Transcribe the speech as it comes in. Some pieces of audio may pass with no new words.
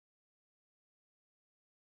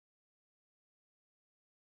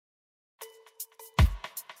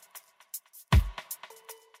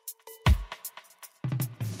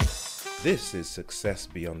This is Success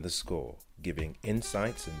Beyond the Score, giving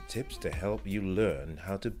insights and tips to help you learn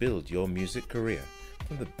how to build your music career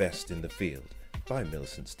from the best in the field by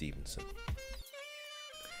Millicent Stevenson.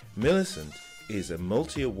 Millicent is a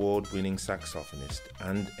multi-award winning saxophonist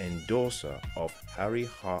and endorser of Harry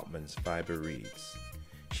Hartman's Fiber Reeds.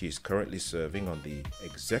 She is currently serving on the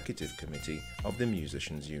Executive Committee of the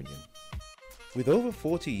Musicians Union. With over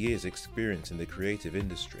 40 years' experience in the creative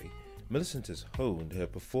industry, Millicent has honed her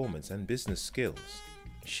performance and business skills.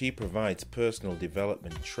 She provides personal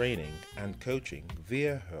development training and coaching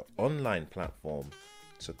via her online platform,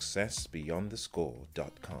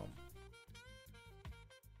 successbeyondthescore.com.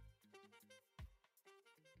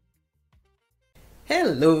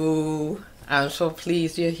 Hello, I'm so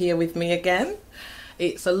pleased you're here with me again.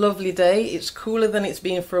 It's a lovely day. It's cooler than it's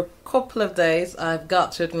been for a couple of days. I've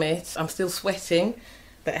got to admit, I'm still sweating.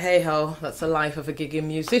 But hey ho, that's the life of a gigging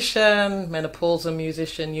musician, menopausal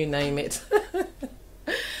musician, you name it.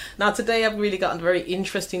 Now today I've really got a very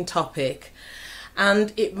interesting topic,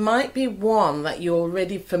 and it might be one that you're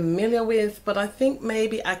already familiar with, but I think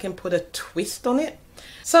maybe I can put a twist on it.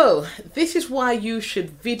 So this is why you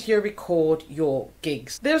should video record your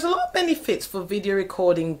gigs. There's a lot of benefits for video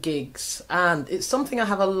recording gigs, and it's something I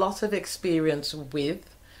have a lot of experience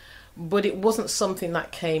with, but it wasn't something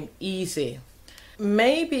that came easy.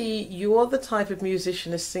 Maybe you're the type of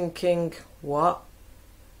musician is thinking, what?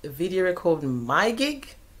 Video recording my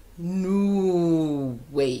gig? No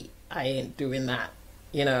way, I ain't doing that.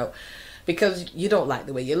 You know, because you don't like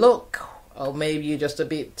the way you look, or maybe you're just a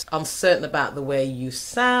bit uncertain about the way you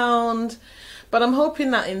sound. But I'm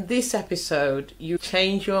hoping that in this episode, you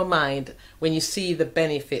change your mind when you see the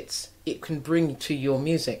benefits it can bring to your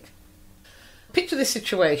music. Picture this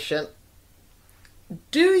situation.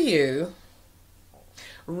 Do you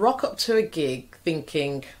rock up to a gig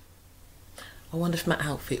thinking, I wonder if my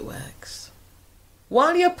outfit works?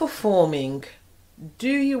 While you're performing, do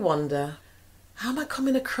you wonder, how am I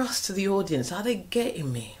coming across to the audience? Are they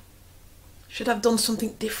getting me? Should I have done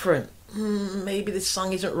something different? Maybe this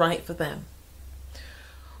song isn't right for them.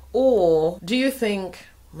 Or do you think,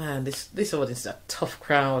 man, this audience is a tough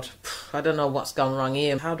crowd. I don't know what's gone wrong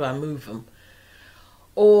here. How do I move them?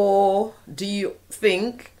 Or do you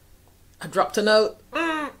think, I dropped a note,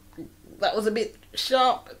 that was a bit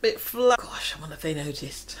sharp, a bit flat. Gosh, I wonder if they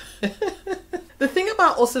noticed. The thing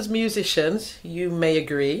about us as musicians, you may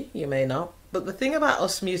agree, you may not, but the thing about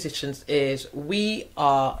us musicians is we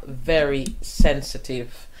are very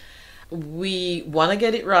sensitive. We want to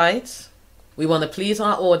get it right. We want to please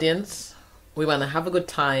our audience. We want to have a good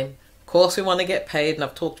time. Of course, we want to get paid, and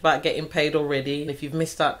I've talked about getting paid already. If you've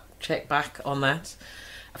missed that, check back on that.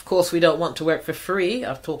 Of course, we don't want to work for free.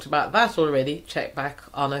 I've talked about that already. Check back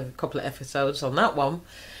on a couple of episodes on that one.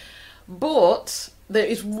 But there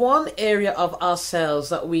is one area of ourselves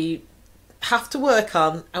that we have to work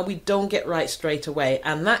on and we don't get right straight away,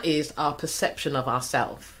 and that is our perception of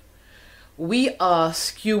ourselves. We are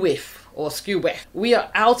skew-if or skew-wef. We are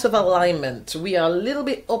out of alignment. We are a little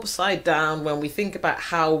bit upside down when we think about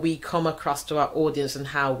how we come across to our audience and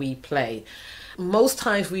how we play. Most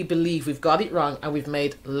times we believe we've got it wrong and we've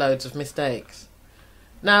made loads of mistakes.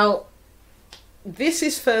 Now, this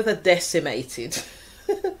is further decimated,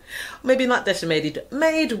 maybe not decimated,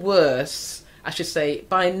 made worse, I should say,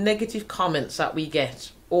 by negative comments that we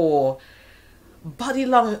get, or body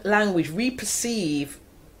language we perceive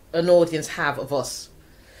an audience have of us.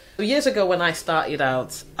 Years ago when I started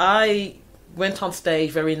out, I went on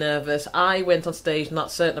stage very nervous. I went on stage not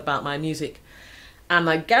certain about my music. And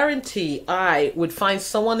I guarantee I would find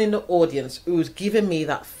someone in the audience who's giving me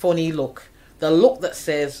that funny look. The look that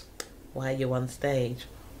says, why are you on stage?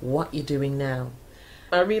 What are you doing now?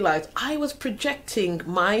 I realized I was projecting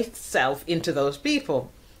myself into those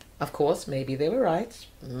people. Of course, maybe they were right.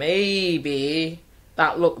 Maybe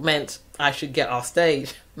that look meant I should get off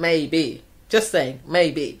stage. Maybe. Just saying,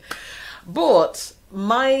 maybe. But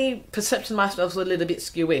my perception of myself was a little bit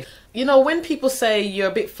skewy. You know, when people say you're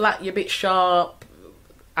a bit flat, you're a bit sharp,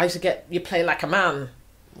 I used to get, you play like a man.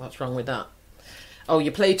 What's wrong with that? Oh,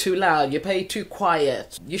 you play too loud, you play too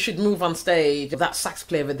quiet, you should move on stage, that sax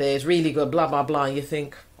player over there is really good, blah, blah, blah. You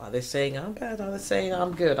think, are they saying I'm bad? Are they saying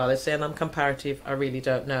I'm good? Are they saying I'm comparative? I really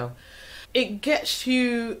don't know. It gets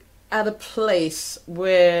you at a place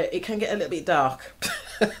where it can get a little bit dark,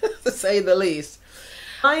 to say the least.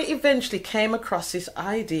 I eventually came across this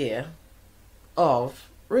idea of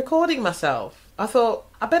recording myself. I thought,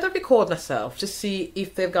 I better record myself to see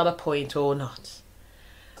if they've got a point or not.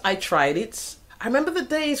 I tried it. I remember the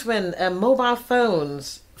days when mobile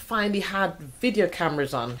phones finally had video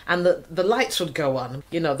cameras on and the lights would go on,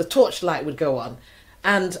 you know, the torch light would go on.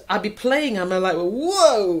 And I'd be playing, and I'm like,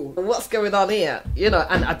 whoa, what's going on here? You know,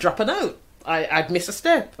 and I'd drop a note. I'd miss a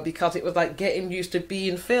step because it was like getting used to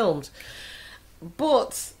being filmed.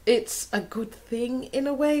 But it's a good thing in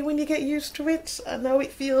a way when you get used to it. I know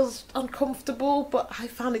it feels uncomfortable, but I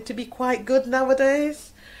found it to be quite good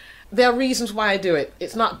nowadays. There are reasons why I do it.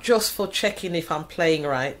 It's not just for checking if I'm playing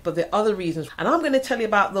right, but there are other reasons. And I'm going to tell you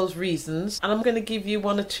about those reasons. And I'm going to give you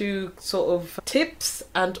one or two sort of tips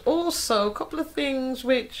and also a couple of things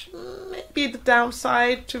which may be the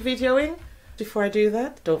downside to videoing. Before I do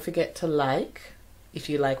that, don't forget to like, if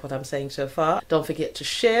you like what I'm saying so far. Don't forget to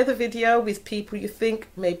share the video with people you think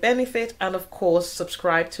may benefit, and of course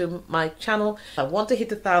subscribe to my channel. I want to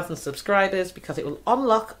hit 1,000 subscribers because it will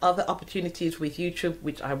unlock other opportunities with YouTube,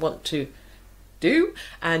 which I want to do,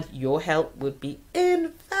 and your help would be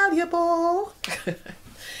invaluable.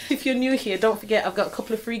 If you're new here, don't forget I've got a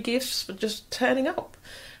couple of free gifts for just turning up.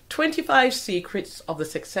 25 secrets of the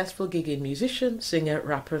successful gigging musician, singer,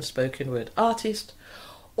 rapper and spoken word artist,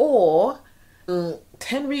 or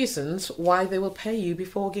 10 reasons why they will pay you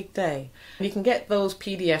before gig day. You can get those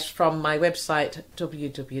PDFs from my website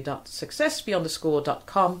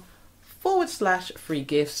www.successbeyondthescore.com/free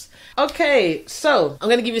gifts. Okay, so I'm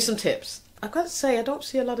going to give you some tips. I've got to say, I don't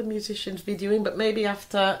see a lot of musicians videoing, but maybe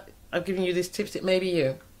after I've given you these tips, it may be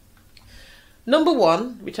you. Number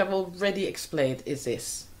one, which I've already explained, is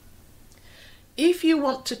this. If you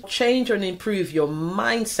want to change and improve your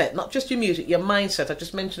mindset, not just your music, your mindset, I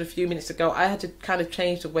just mentioned a few minutes ago, I had to kind of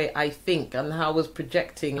change the way I think and how I was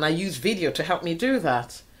projecting, and I use video to help me do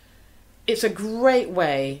that. It's a great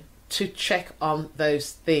way to check on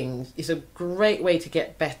those things. It's a great way to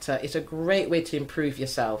get better. It's a great way to improve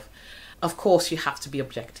yourself. Of course, you have to be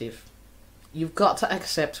objective. You've got to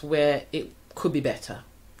accept where it could be better.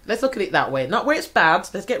 Let's look at it that way. Not where it's bad.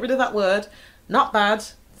 Let's get rid of that word. Not bad.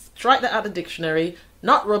 Strike that out of the dictionary.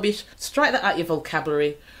 Not rubbish. Strike that out your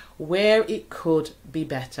vocabulary. Where it could be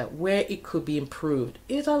better, where it could be improved,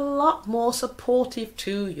 is a lot more supportive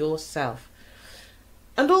to yourself.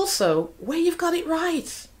 And also, where you've got it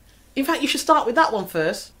right. In fact, you should start with that one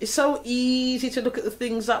first. It's so easy to look at the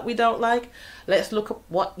things that we don't like. Let's look at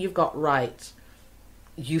what you've got right.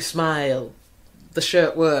 You smile. The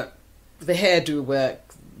shirt worked. The hairdo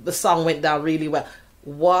worked. The song went down really well.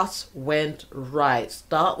 What went right?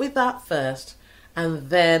 Start with that first and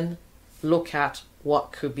then look at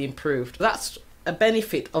what could be improved. That's a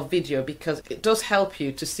benefit of video because it does help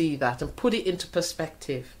you to see that and put it into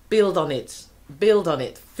perspective. Build on it. Build on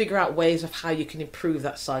it. Figure out ways of how you can improve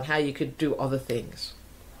that song, how you could do other things.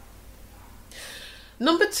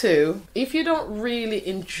 Number two, if you don't really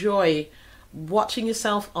enjoy watching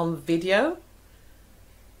yourself on video,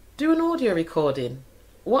 do an audio recording.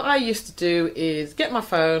 What I used to do is get my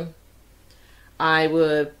phone, I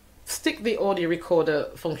would stick the audio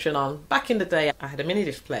recorder function on. Back in the day I had a mini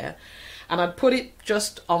disc player and I'd put it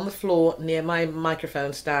just on the floor near my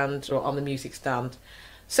microphone stand or on the music stand,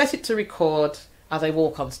 set it to record. As I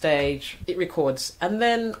walk on stage, it records, and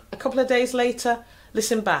then a couple of days later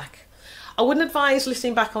listen back. I wouldn't advise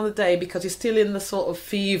listening back on the day because you're still in the sort of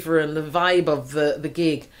fever and the vibe of the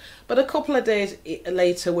gig. But a couple of days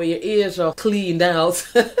later, where your ears are cleaned out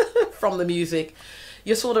from the music,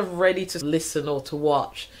 you're sort of ready to listen or to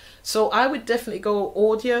watch. So I would definitely go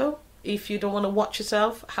audio if you don't want to watch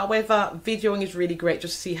yourself. However, videoing is really great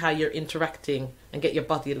just to see how you're interacting and get your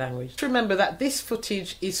body language. Remember that this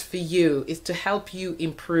footage is for you, is to help you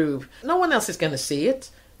improve. No one else is going to see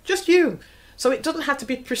it, just you. So it doesn't have to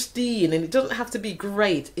be pristine and it doesn't have to be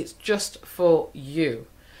great. It's just for you.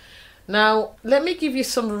 Now, let me give you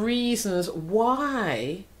some reasons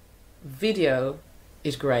why video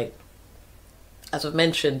is great. As I've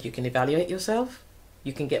mentioned, you can evaluate yourself.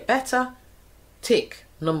 You can get better. Tick.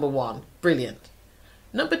 Number one. Brilliant.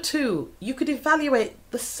 Number two, you could evaluate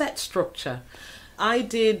the set structure. I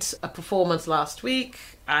did a performance last week.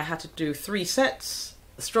 I had to do 3 sets,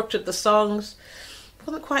 structured the songs.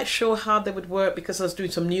 Wasn't quite sure how they would work because I was doing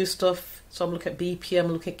some new stuff. So I'm looking at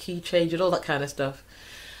BPM, looking at key changes, all that kind of stuff.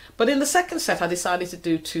 But in the second set, I decided to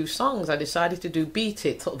do 2 songs. I decided to do Beat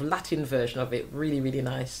It, sort of Latin version of it, really, really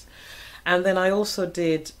nice. And then I also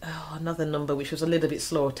did another number which was a little bit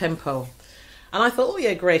slower tempo. And I thought, oh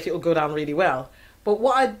yeah, great, it'll go down really well. But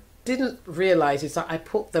what I didn't realise is that I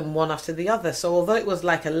put them one after the other. So although it was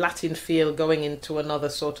like a Latin feel going into another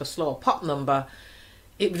sort of slow pop number,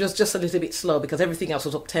 it was just a little bit slow because everything else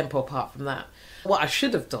was up tempo apart from that. What I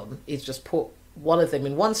should have done is just put one of them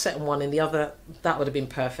in one set and one in the other. That would have been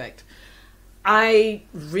perfect. I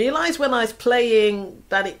realised when I was playing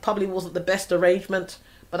that it probably wasn't the best arrangement,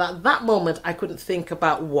 but at that moment I couldn't think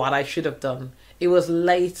about what I should have done. It was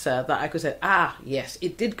later that I could say, ah, yes,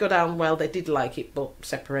 it did go down well, they did like it, but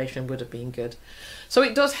separation would have been good. So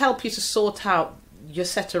it does help you to sort out your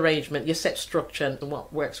set arrangement, your set structure, and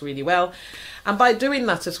what works really well. And by doing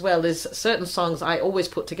that as well, there's certain songs I always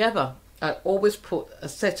put together. I always put a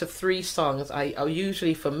set of 3 songs. I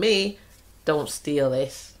usually, for me, don't steal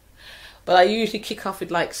this, but I usually kick off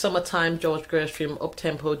with like Summertime, George Gershwin,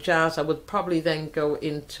 up-tempo jazz. I would probably then go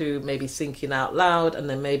into maybe Thinking Out Loud, and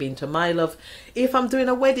then maybe into My Love. If I'm doing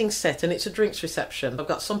a wedding set and it's a drinks reception, I've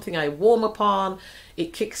got something I warm up on,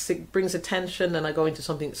 it brings attention, and I go into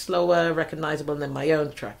something slower, recognisable, and then my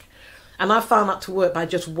own track. And I found that to work by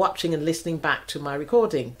just watching and listening back to my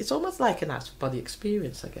recording. It's almost like an out-of-body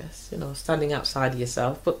experience, I guess, you know, standing outside of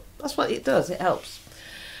yourself, but that's what it does, it helps.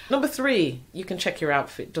 Number 3, you can check your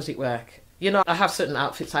outfit. Does it work? You know, I have certain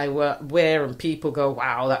outfits I wear and people go,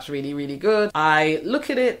 wow, that's really, really good. I look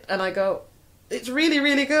at it and I go, it's really,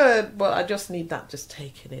 really good, but I just need that just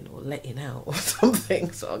taken in or letting out or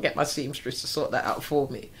something. So I'll get my seamstress to sort that out for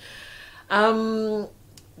me. Number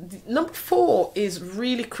 4 is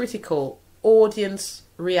really critical, audience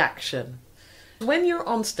reaction. When you're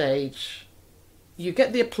on stage, you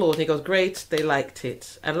get the applause and it goes, great, they liked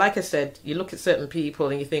it. And like I said, you look at certain people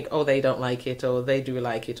and you think, oh, they don't like it, or they do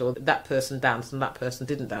like it, or that person danced and that person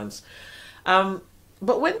didn't dance.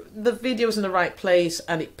 But when the video's in the right place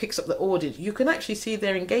and it picks up the audience, you can actually see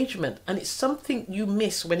their engagement. And it's something you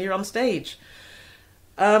miss when you're on stage.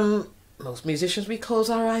 Most musicians, we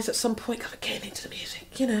close our eyes at some point, kind of getting into the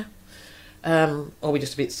music, you know. Or we're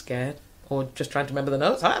just a bit scared, or just trying to remember the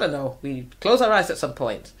notes. I don't know. We close our eyes at some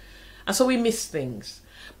point. And so we miss things.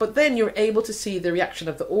 But then you're able to see the reaction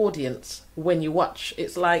of the audience when you watch.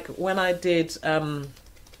 It's like when I did,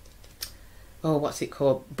 what's it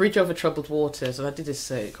called? Bridge Over Troubled Waters. And I did this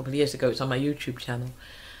a couple of years ago. It's on my YouTube channel.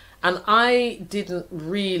 And I didn't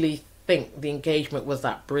really think the engagement was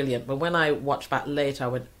that brilliant. But when I watched back later, I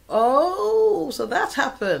went, oh, so that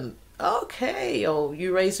happened. Okay. Oh,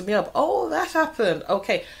 you raised me up. Oh, that happened.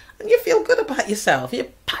 Okay. And you feel good about yourself.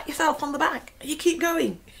 You pat yourself on the back and you keep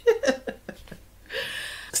going.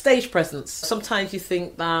 Stage presence. Sometimes you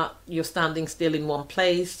think that you're standing still in one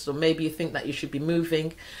place, or maybe you think that you should be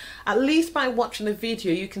moving. At least by watching the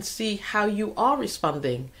video, you can see how you are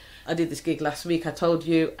responding. I did this gig last week, I told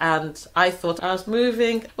you, and I thought I was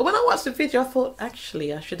moving. But when I watched the video, I thought,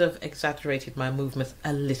 actually, I should have exaggerated my movements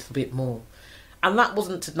a little bit more. And that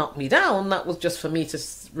wasn't to knock me down. That was just for me to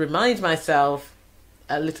remind myself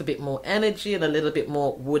a little bit more energy and a little bit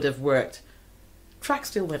more would have worked. Track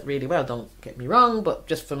still went really well, don't get me wrong, but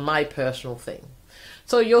just for my personal thing.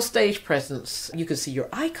 So your stage presence, you can see your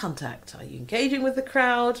eye contact. Are you engaging with the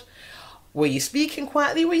crowd? Were you speaking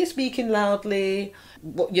quietly? Were you speaking loudly?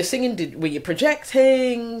 What you're singing, were you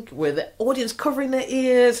projecting? Were the audience covering their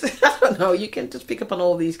ears? I don't know, you can just pick up on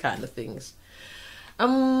all these kind of things.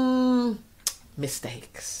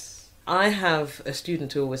 Mistakes. I have a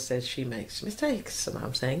student who always says she makes mistakes, and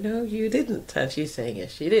I'm saying, no, you didn't. And she's saying,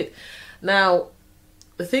 yes, she did. Now,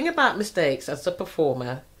 the thing about mistakes as a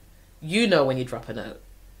performer, you know when you drop a note.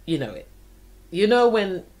 You know it. You know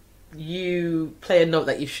when you play a note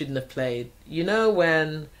that you shouldn't have played. You know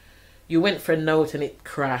when you went for a note and it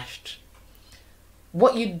crashed.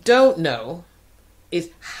 What you don't know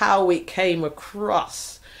is how it came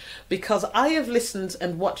across. Because I have listened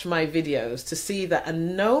and watched my videos to see that a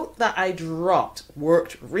note that I dropped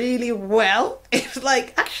worked really well. It's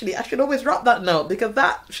like, actually, I should always drop that note because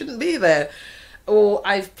that shouldn't be there. Or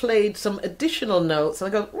I've played some additional notes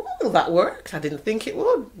and I go, oh, that worked. I didn't think it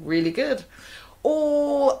would. Really good.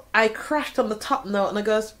 Or I crashed on the top note and I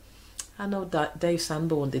goes, I know that Dave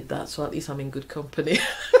Sanborn did that, so at least I'm in good company.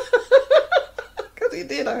 Because he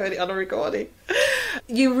did. I heard it on a recording.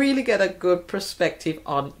 You really get a good perspective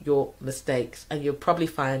on your mistakes, and you'll probably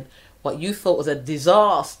find what you thought was a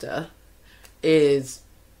disaster is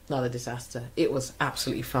not a disaster. It was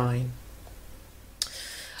absolutely fine.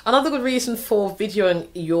 Another good reason for videoing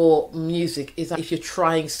your music is that if you're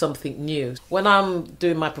trying something new. When I'm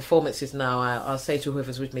doing my performances now, I'll say to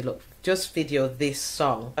whoever's with me, look, just video this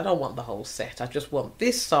song. I don't want the whole set. I just want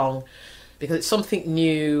this song because it's something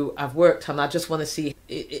new I've worked on. I just want to see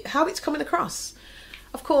how it's coming across.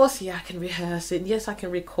 Of course, yeah, I can rehearse it. Yes, I can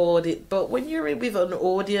record it. But when you're with an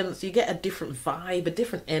audience, you get a different vibe, a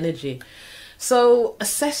different energy. So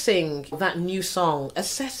assessing that new song,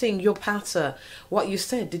 assessing your patter, what you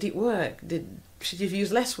said, did it work? Should you have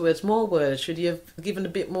used less words, more words? Should you have given a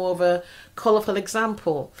bit more of a colourful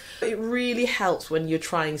example? It really helps when you're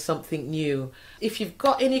trying something new. If you've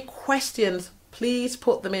got any questions, please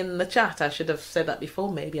put them in the chat. I should have said that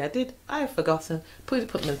before. Maybe I did. I have forgotten. Please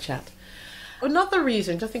put them in the chat. Another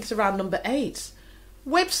reason, I think it's around number 8,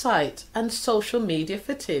 website and social media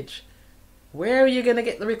footage. Where are you going to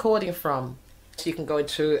get the recording from? So you can go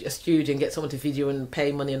into a studio and get someone to video and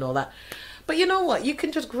pay money and all that. But you know what? You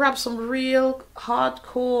can just grab some real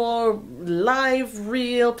hardcore, live,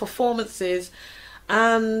 real performances,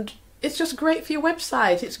 and it's just great for your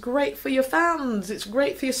website. It's great for your fans. It's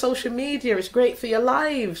great for your social media. It's great for your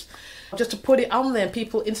lives. Just to put it on there and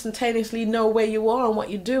people instantaneously know where you are and what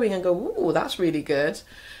you're doing and go, ooh, that's really good.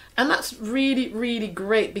 And that's really, really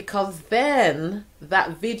great, because then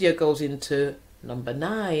that video goes into number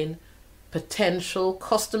 9. Potential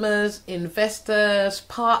customers, investors,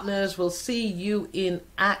 partners will see you in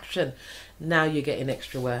action. Now you're getting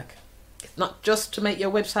extra work. It's not just to make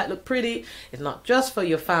your website look pretty. It's not just for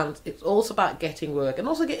your fans. It's also about getting work and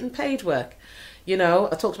also getting paid work. You know,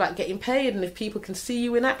 I talked about getting paid, and if people can see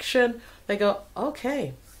you in action, they go,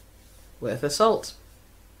 okay, worth a salt.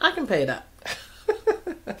 I can pay that.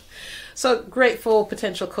 So great for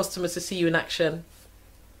potential customers to see you in action.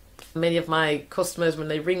 Many of my customers, when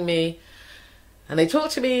they ring me and they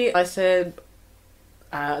talk to me, I said,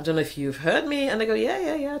 I don't know if you've heard me. And they go,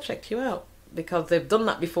 yeah, I checked you out. Because they've done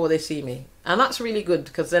that before they see me. And that's really good,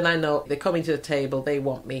 because then I know they're coming to the table, they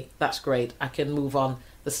want me. That's great. I can move on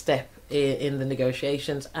the step in the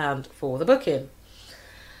negotiations and for the booking.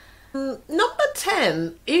 Number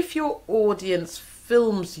 10, if your audience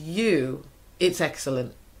films you, it's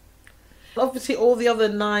excellent. Obviously, all the other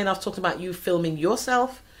 9, I've talked about you filming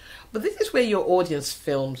yourself, but this is where your audience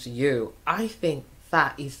films you. I think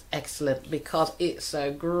that is excellent, because it's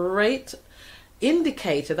a great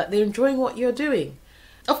indicator that they're enjoying what you're doing.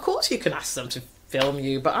 Of course, you can ask them to film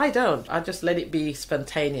you, but I don't. I just let it be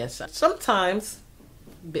spontaneous. Sometimes,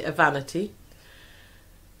 a bit of vanity,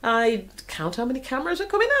 I count how many cameras are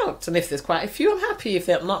coming out, and if there's quite a few, I'm happy. If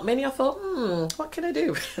there are not many, I thought, what can I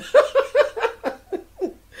do?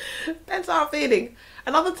 Depends how I'm feeling.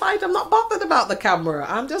 And other times, I'm not bothered about the camera.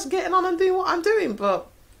 I'm just getting on and doing what I'm doing. But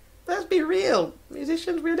let's be real.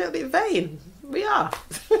 Musicians, we're a little bit vain. We are.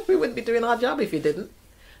 We wouldn't be doing our job if you didn't.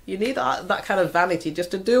 You need that kind of vanity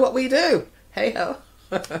just to do what we do. Hey-ho.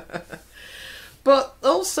 But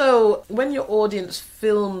also, when your audience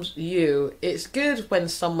films you, it's good when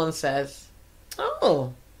someone says,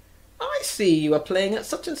 oh, I see you are playing at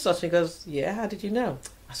such and such. And he goes, yeah, how did you know?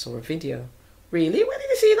 I saw a video. Really? Where did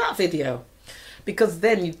you see that video? Because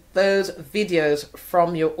then those videos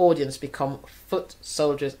from your audience become foot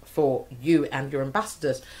soldiers for you and your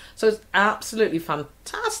ambassadors. So it's absolutely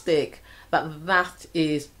fantastic that that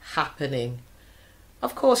is happening.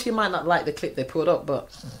 Of course, you might not like the clip they put up,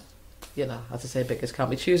 but, you know, as I say, beggars can't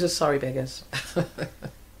be choosers. Sorry, beggars.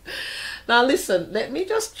 Now, listen, let me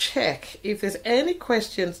just check if there's any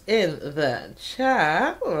questions in the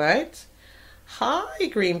chat. All right. Hi,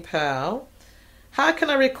 Green Pearl. How can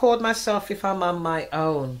I record myself if I'm on my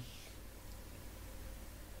own?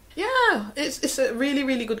 Yeah, it's a really,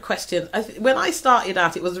 really good question. When I started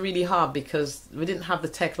out, it was really hard because we didn't have the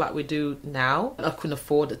tech like we do now. I couldn't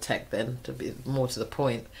afford the tech then, to be more to the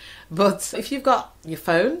point. But if you've got your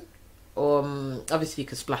phone, obviously you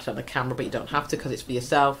can splash on the camera, but you don't have to because it's for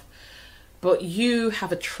yourself. But you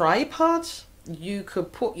have a tripod, you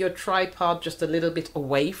could put your tripod just a little bit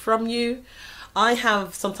away from you. I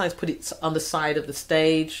have sometimes put it on the side of the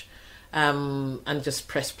stage and just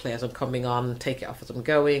press play as I'm coming on, take it off as I'm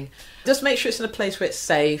going. Just make sure it's in a place where it's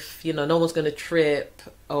safe, you know, no one's going to trip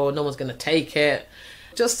or no one's going to take it.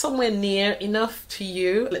 Just somewhere near enough to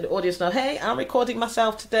you, let the audience know, hey, I'm recording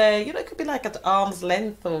myself today. You know, it could be like at arm's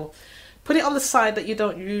length, or put it on the side that you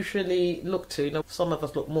don't usually look to. You know, some of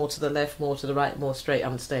us look more to the left, more to the right, more straight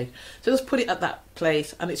on the stage. So just put it at that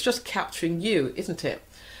place and it's just capturing you, isn't it?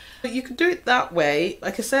 But you can do it that way.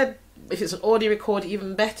 Like I said, if it's an audio recorder,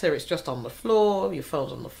 even better. It's just on the floor, your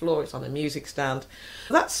phone's on the floor, it's on a music stand.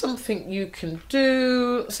 That's something you can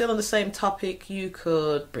do. Still on the same topic, you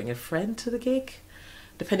could bring a friend to the gig,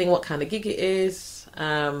 depending what kind of gig it is,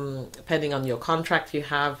 depending on your contract you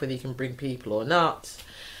have, whether you can bring people or not.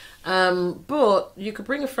 But you could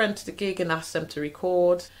bring a friend to the gig and ask them to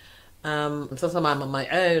record. Sometimes I'm on my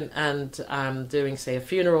own and I'm doing, say, a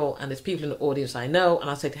funeral and there's people in the audience I know, and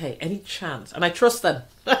I say, hey, any chance? And I trust them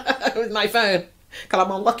with my phone because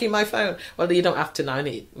I'm unlocking my phone. Well, you don't have to now.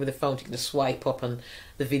 With a phone, you can just swipe up and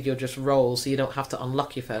the video just rolls, so you don't have to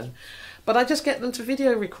unlock your phone. But I just get them to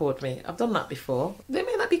video record me. I've done that before. They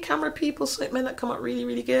may not be camera people, so it may not come out really,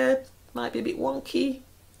 really good. Might be a bit wonky,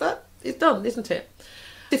 but it's done, isn't it?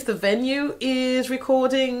 If the venue is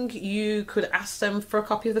recording, you could ask them for a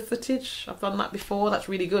copy of the footage. I've done that before. That's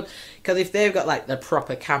really good. Because if they've got like the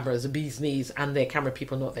proper cameras, the bee's knees, and their camera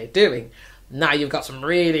people know what they're doing, now you've got some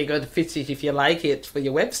really good footage if you like it for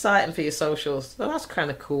your website and for your socials. So that's kind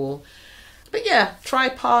of cool. But yeah,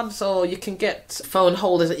 tripods, or you can get phone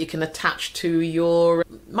holders that you can attach to your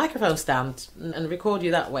microphone stand and record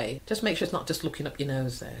you that way. Just make sure it's not just looking up your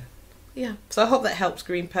nose there. Yeah, so I hope that helps,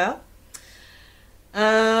 Green Pearl.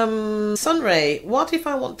 Sunray, what if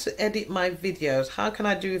I want to edit my videos? How can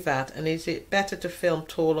I do that? And is it better to film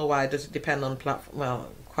tall or wide? Does it depend on platform? Well,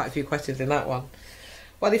 quite a few questions in that one.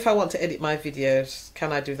 What if I want to edit my videos?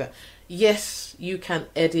 Can I do that? Yes, you can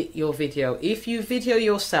edit your video. If you video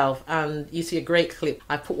yourself and you see a great clip,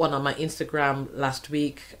 I put one on my Instagram last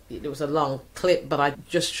week. It was a long clip, but I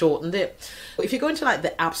just shortened it. If you go into like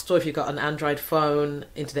the App Store, if you've got an Android phone,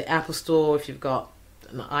 into the Apple Store, if you've got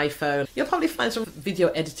an iPhone, you'll probably find some video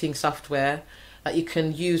editing software that you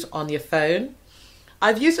can use on your phone.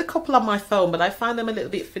 I've used a couple on my phone, but I find them a little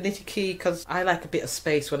bit finicky because I like a bit of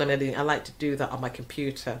space when I'm editing. I like to do that on my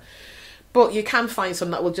computer. But you can find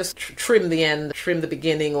some that will just trim the end, trim the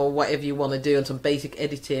beginning, or whatever you want to do, and some basic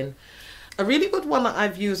editing. A really good one that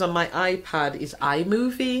I've used on my iPad is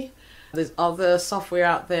iMovie. There's other software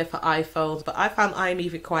out there for iPhones, but I found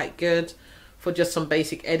iMovie quite good for just some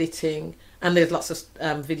basic editing. And there's lots of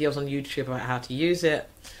videos on YouTube about how to use it.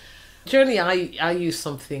 Generally, I use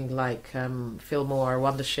something like Filmora or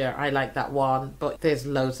Wondershare. I like that one, but there's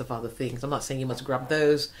loads of other things. I'm not saying you must grab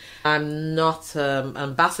those. I'm not an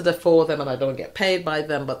ambassador for them, and I don't get paid by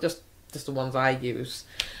them, but just the ones I use.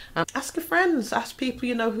 Ask your friends, ask people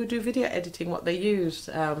you know who do video editing what they use.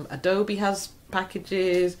 Adobe has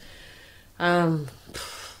packages. There's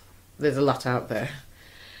a lot out there.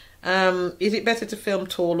 Is it better to film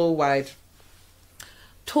tall or wide?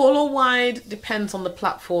 Tall or wide depends on the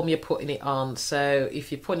platform you're putting it on. So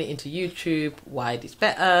if you're putting it into YouTube, wide is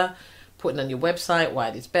better. Putting it on your website,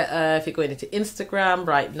 wide is better. If you're going into Instagram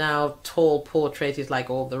right now, tall portrait is like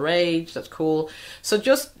all the rage. That's cool. So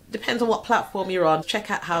just depends on what platform you're on. Check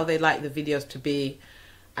out how they like the videos to be,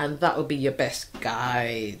 and that will be your best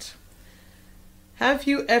guide. Have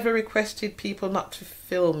you ever requested people not to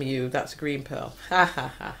film you? That's Green Pearl. Ha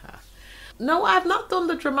ha ha ha. No, I've not done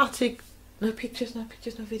the dramatic no pictures, no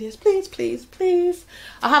videos, please, please, please.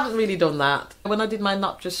 I haven't really done that. When I did my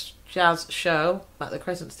Not Just Jazz show at the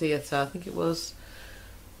Crescent Theatre, I think it was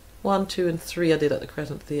 1, 2 and 3 I did at the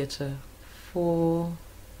Crescent Theatre. 4,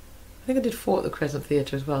 I think I did 4 at the Crescent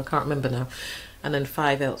Theatre as well, I can't remember now. And then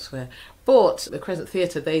 5 elsewhere. But the Crescent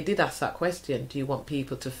Theatre, they did ask that question, do you want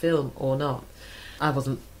people to film or not? I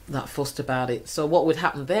wasn't that fussed about it. So what would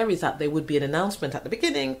happen there is that there would be an announcement at the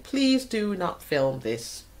beginning, please do not film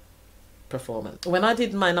this performance. When I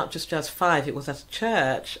did my Not Just Jazz 5, it was at a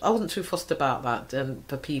church. I wasn't too fussed about that, and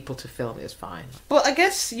for people to film it is fine. But I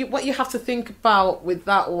guess what you have to think about with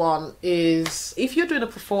that one is if you're doing a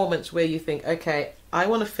performance where you think, okay, I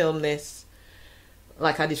want to film this,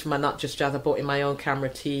 like I did for my Not Just Jazz, I brought in my own camera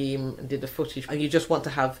team and did the footage, and you just want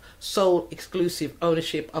to have sole exclusive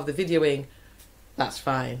ownership of the videoing, that's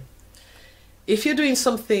fine. If you're doing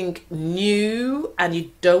something new and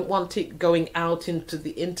you don't want it going out into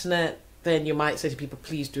the internet, then you might say to people,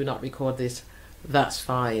 please do not record this. That's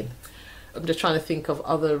fine. I'm just trying to think of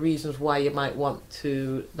other reasons why you might want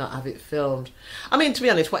to not have it filmed. I mean, to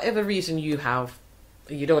be honest, whatever reason you have,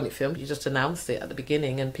 you don't want it filmed, you just announce it at the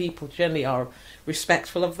beginning, and people generally are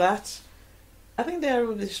respectful of that. I think they're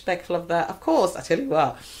respectful of that. Of course, I tell you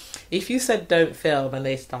what, if you said don't film and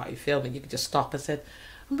they started filming, you could just stop and said,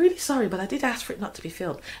 I'm really sorry, but I did ask for it not to be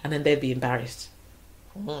filmed. And then they'd be embarrassed.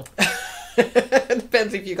 It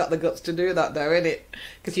depends if you got the guts to do that though, innit?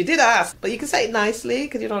 Because you did ask, but you can say it nicely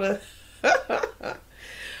because you don't want to.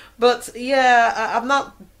 But yeah, I've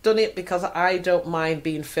not done it because I don't mind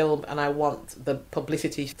being filmed, and I want the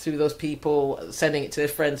publicity through those people, sending it to their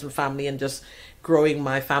friends and family and just growing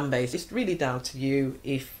my fan base. It's really down to you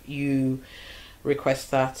if you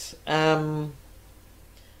request that.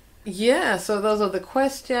 Yeah, so those are the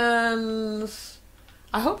questions.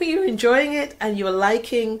 I hope you're enjoying it and you're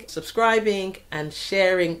liking, subscribing and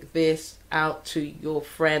sharing this out to your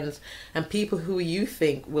friends and people who you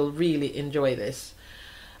think will really enjoy this.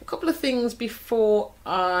 A couple of things before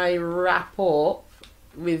I wrap up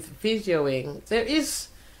with videoing. There is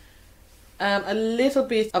a little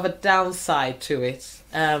bit of a downside to it.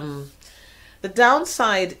 The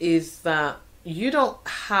downside is that you don't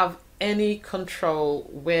have any control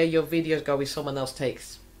where your videos go if someone else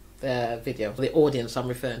takes the video, the audience I'm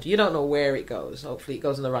referring to. You don't know where it goes. Hopefully it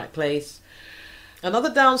goes in the right place.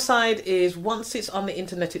 Another downside is once it's on the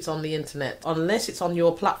internet, it's on the internet. Unless it's on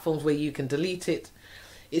your platforms where you can delete it,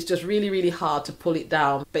 it's just really, really hard to pull it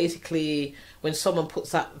down. Basically, when someone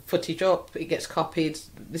puts that footage up, it gets copied.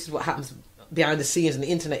 This is what happens behind the scenes on the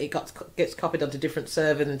internet. It gets copied onto different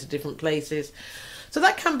servers and to different places. So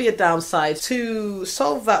that can be a downside. To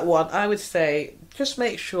solve that one, I would say just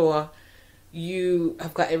make sure you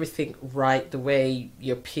have got everything right the way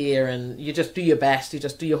you appear, and you just do your best. You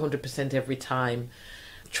just do your 100% every time.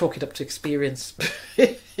 Chalk it up to experience.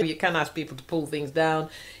 You can ask people to pull things down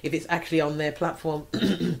if it's actually on their platform.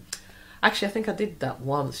 Actually, I think I did that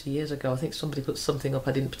once years ago. I think somebody put something up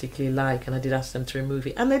I didn't particularly like, and I did ask them to remove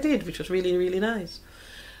it, and they did, which was really, really nice.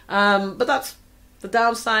 But that's the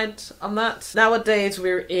downside on that. Nowadays,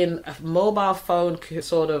 we're in a mobile phone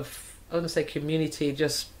sort of, I wouldn't say community,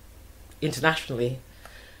 just internationally.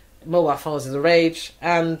 Mobile phones is the rage,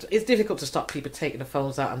 and it's difficult to stop people taking the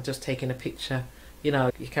phones out and just taking a picture. You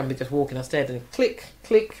know, you can be just walking downstairs and click,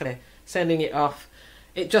 click, and sending it off.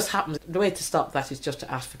 It just happens. The way to stop that is just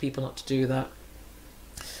to ask for people not to do that.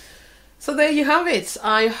 So there you have it.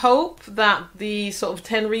 I hope that the sort of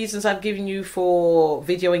 10 reasons I've given you for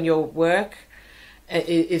videoing your work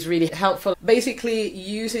is really helpful. Basically,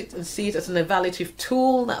 use it and see it as an evaluative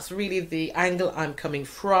tool. That's really the angle I'm coming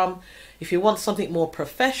from. If you want something more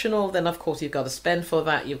professional, then of course you've got to spend for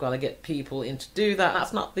that. You've got to get people in to do that.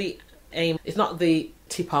 That's not the aim. It's not the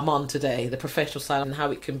tip I'm on today, the professional side and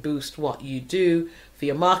how it can boost what you do for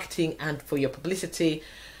your marketing and for your publicity.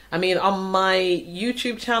 I mean, on my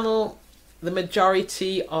YouTube channel, the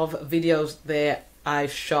majority of videos there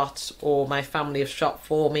I've shot or my family have shot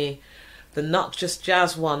for me. The Not Just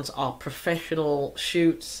Jazz ones are professional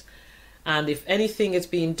shoots, and if anything is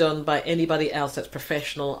being done by anybody else that's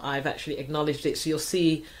professional, I've actually acknowledged it. So you'll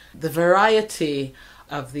see the variety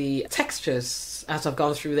of the textures as I've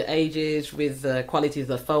gone through the ages with the quality of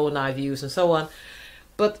the phone I've used and so on.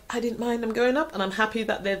 But I didn't mind them going up, and I'm happy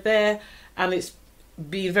that they're there, and it's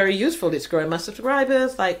been very useful. It's growing my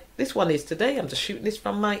subscribers. Like this one is today. I'm just shooting this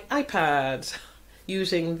from my iPad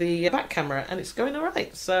using the back camera, and it's going all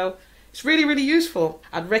right. So it's really, really useful.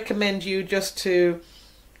 I'd recommend you just to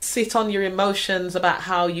sit on your emotions about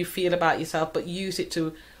how you feel about yourself, but use it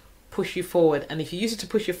to push you forward. And if you use it to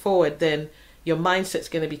push you forward, then your mindset's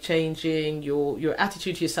going to be changing, your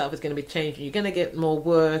attitude to yourself is going to be changing, you're going to get more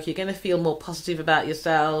work, you're going to feel more positive about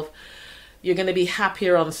yourself, you're going to be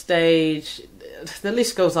happier on stage. The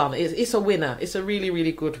list goes on. It's a winner. It's a really,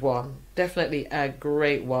 really good one. Definitely a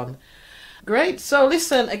great one. Great. So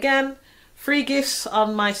listen, again, free gifts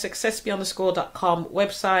on my successbeyondthescore.com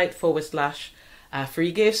website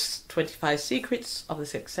 /free gifts, 25 secrets of the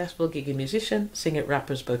successful gigging musician, singer,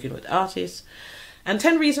 rapper, spoken word artist, and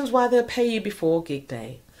 10 reasons why they'll pay you before gig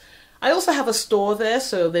day. I also have a store there,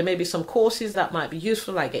 so there may be some courses that might be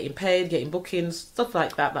useful, like getting paid, getting bookings, stuff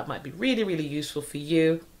like that, that might be really, really useful for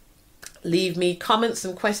you. Leave me comments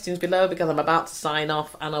and questions below because I'm about to sign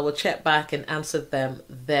off, and I will check back and answer them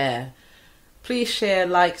there. Please share,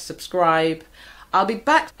 like, subscribe. I'll be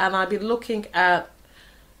back and I'll be looking at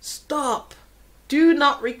stop. Do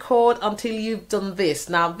not record until you've done this.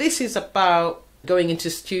 Now, this is about going into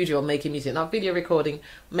studio and making music, not video recording,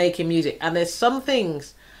 making music. And there's some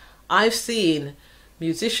things I've seen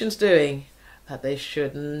musicians doing that they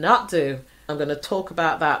should not do. I'm going to talk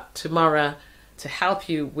about that tomorrow to help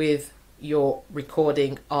you with your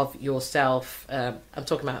recording of yourself. I'm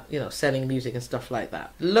talking about, you know, selling music and stuff like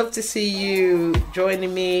that. Love to see you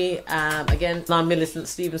joining me. Again, I'm Millicent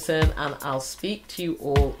Stevenson, and I'll speak to you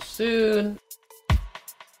all soon.